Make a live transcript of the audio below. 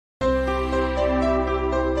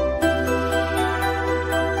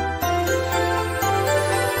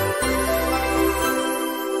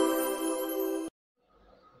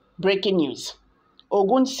Breaking news.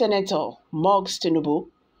 Ogun Senator mocks Tinubu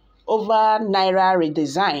over Naira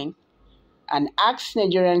Redesign and asks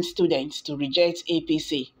Nigerian students to reject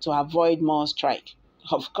APC to avoid more strike.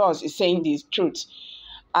 Of course, he's saying the truth.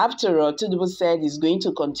 After all, Tinubu said he's going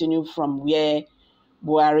to continue from where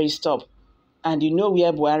Buhari stopped. And you know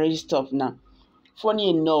where Buhari stopped now.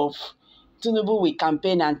 Funny enough, Tinubu will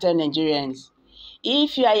campaign and tell Nigerians,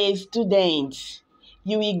 if you are a student,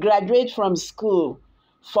 you will graduate from school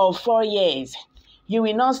for 4 years. You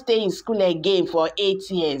will not stay in school again for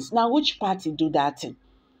 8 years. Now, which party do that thing?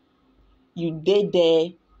 You did there,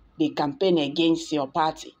 they campaign against your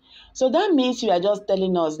party. So that means you are just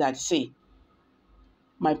telling us that, see,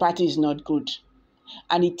 my party is not good.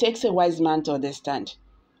 And it takes a wise man to understand.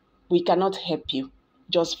 We cannot help you.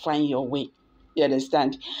 Just find your way. You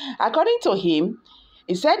understand? According to him,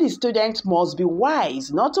 he said the students must be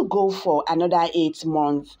wise not to go for another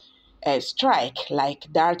 8-month strike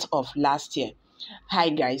like that of last year. Hi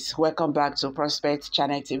guys, welcome back to Prospect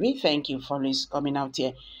Channel TV. Thank you for coming out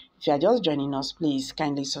here. If you are just joining us, please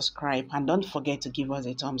kindly subscribe and don't forget to give us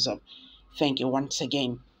a thumbs up. Thank you once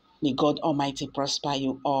again. May God Almighty prosper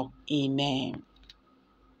you all. Amen.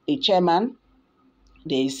 The chairman,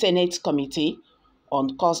 the Senate Committee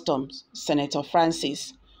on Customs, Senator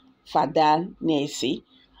Francis Fadanese,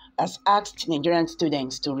 has asked Nigerian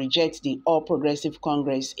students to reject the All Progressive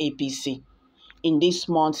Congress APC in this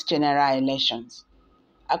month's general elections.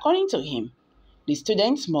 According to him, the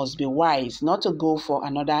students must be wise not to go for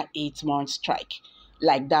another 8-month strike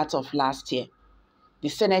like that of last year. The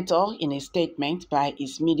senator, in a statement by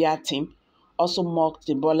his media team, also mocked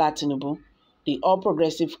the Bola Tinubu, the All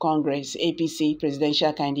Progressive Congress APC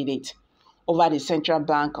presidential candidate, over the Central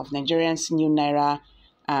Bank of Nigeria's new Naira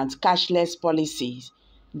and cashless policies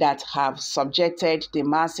that have subjected the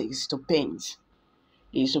masses to pains.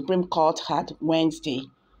 The Supreme Court had Wednesday,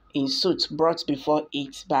 in suit brought before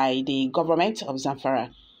it by the government of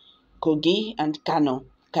Zamfara, Kogi and Kano,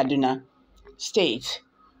 Kaduna State,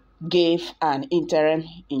 gave an interim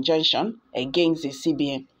injunction against the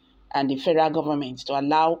CBN and the federal government to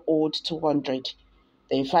allow old 200,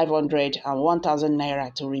 the 500 and 1,000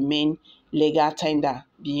 naira to remain legal tender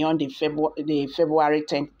beyond the February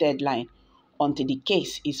 10th deadline until the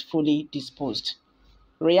case is fully disposed.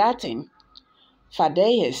 Reacting,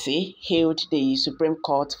 Fadanese hailed the Supreme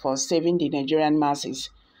Court for saving the Nigerian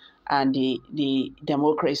masses and the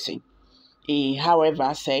democracy. He,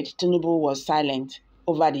 however, said Tinubu was silent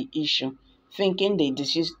over the issue, thinking the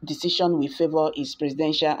decision will favor his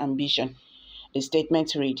presidential ambition. The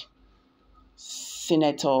statement read,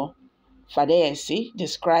 Senator Fadanese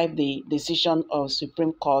described the decision of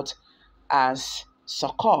Supreme Court as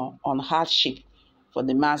succor on hardship for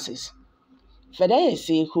the masses.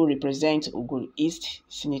 Fadanese, who represents Ogun East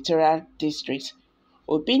Senatorial District,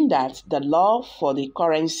 opined that the law for the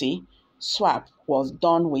currency swap was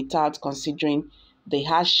done without considering the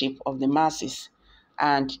hardship of the masses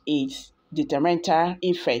and its detrimental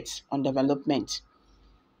effects on development.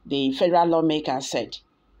 The federal lawmaker said,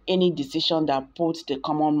 any decision that puts the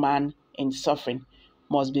common man in suffering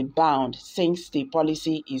must be bound since the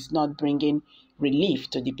policy is not bringing relief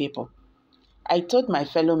to the people. I told my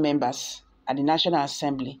fellow members at the National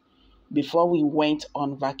Assembly before we went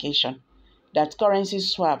on vacation that currency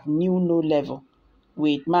swap knew no level,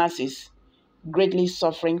 with masses greatly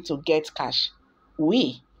suffering to get cash.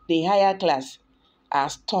 We, the higher class, are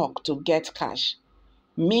stuck to get cash,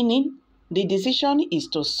 meaning the decision is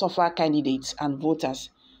to suffer candidates and voters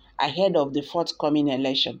ahead of the forthcoming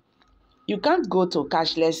election. You can't go to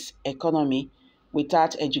cashless economy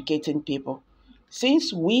without educating people.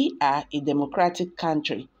 Since we are a democratic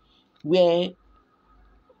country where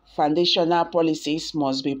foundational policies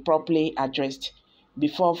must be properly addressed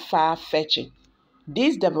before far-fetching,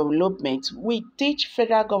 this development will teach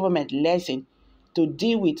federal government lesson to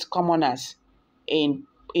deal with commoners in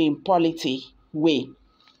polity way.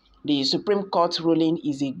 The Supreme Court ruling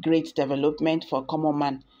is a great development for common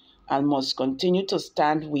man and must continue to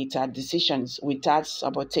stand with our decisions without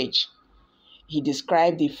sabotage. He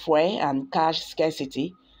described the fuel and cash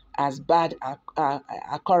scarcity as bad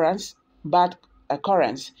occurrence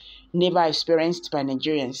never experienced by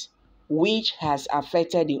Nigerians, which has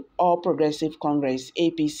affected the All Progressive Congress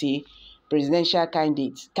APC presidential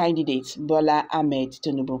candidate Bola Ahmed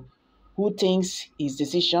Tinubu, who thinks his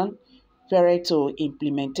decision, prior to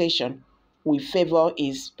implementation, will favor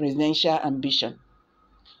his presidential ambition.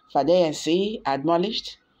 Fadanese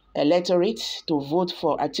acknowledged electorate to vote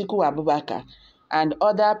for Atiku Abubakar and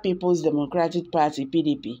other People's Democratic Party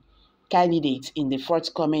 (PDP) candidates in the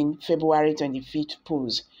forthcoming February 25th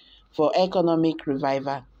polls for economic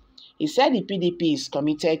revival. He said the PDP is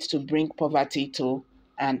committed to bring poverty to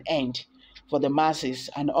an end for the masses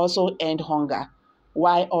and also end hunger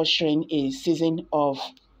while ushering a season of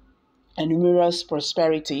numerous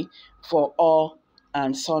prosperity for all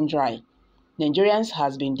and sundry. Nigerians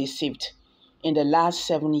has been deceived in the last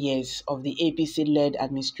 7 years of the APC-led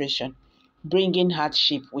administration, bringing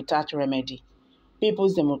hardship without remedy.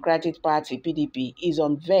 People's Democratic Party (PDP) is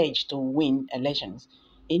on verge to win elections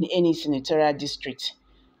in any senatorial district,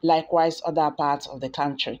 likewise other parts of the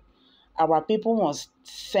country. Our people must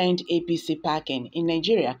send APC packing in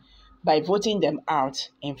Nigeria by voting them out.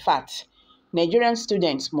 In fact, Nigerian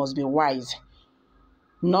students must be wise,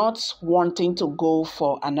 not wanting to go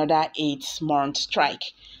for another 8-month strike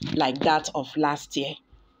like that of last year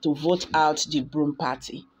to vote out the Broom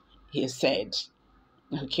Party, he said.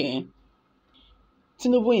 Okay.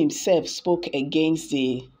 Tinubu himself spoke against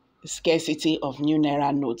the scarcity of new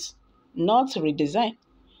Naira notes, not redesign.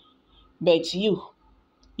 But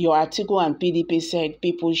your article and PDP said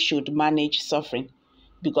people should manage suffering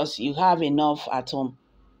because you have enough at home.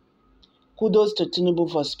 Kudos to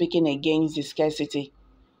Tinubu for speaking against the scarcity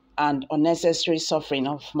and unnecessary suffering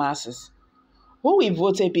of masses. Who will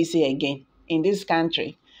vote APC again in this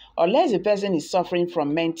country unless the person is suffering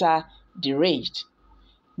from mental deranged?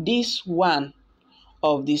 This one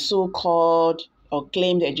of the so-called or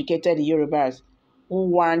claimed educated Yorubas who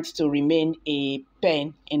want to remain a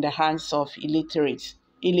pen in the hands of illiterates.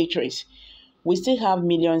 We still have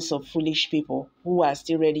millions of foolish people who are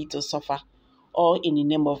still ready to suffer, all in the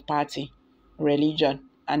name of party, religion,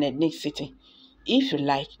 and ethnicity. If you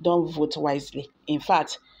like, don't vote wisely. In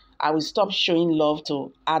fact, I will stop showing love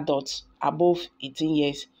to adults above 18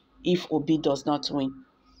 years if Obi does not win.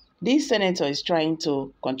 This senator is trying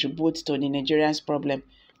to contribute to the Nigerians' problem.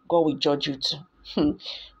 God will judge you too.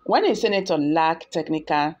 When a senator lacks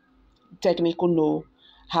technical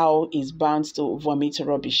know-how is bound to vomit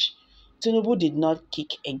rubbish. Tinubu did not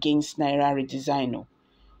kick against Naira redesign. No.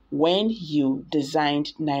 When you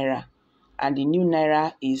designed Naira and the new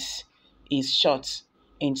Naira is short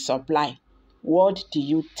in supply, what do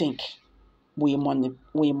you think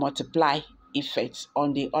will multiply effects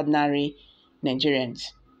on the ordinary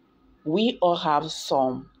Nigerians? We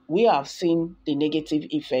have seen the negative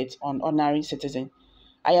effects on ordinary citizens.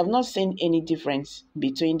 I have not seen any difference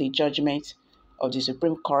between the judgment of the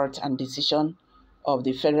Supreme Court and decision of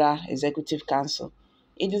the Federal Executive Council.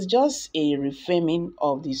 It is just a reframing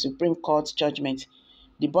of the Supreme Court judgment.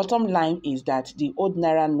 The bottom line is that the old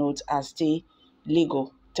Naira notes are still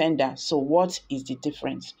legal tender. So what is the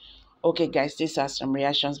difference? Okay, guys, these are some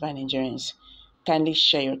reactions by Nigerians. Kindly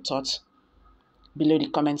share your thoughts below the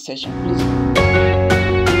comment section, please.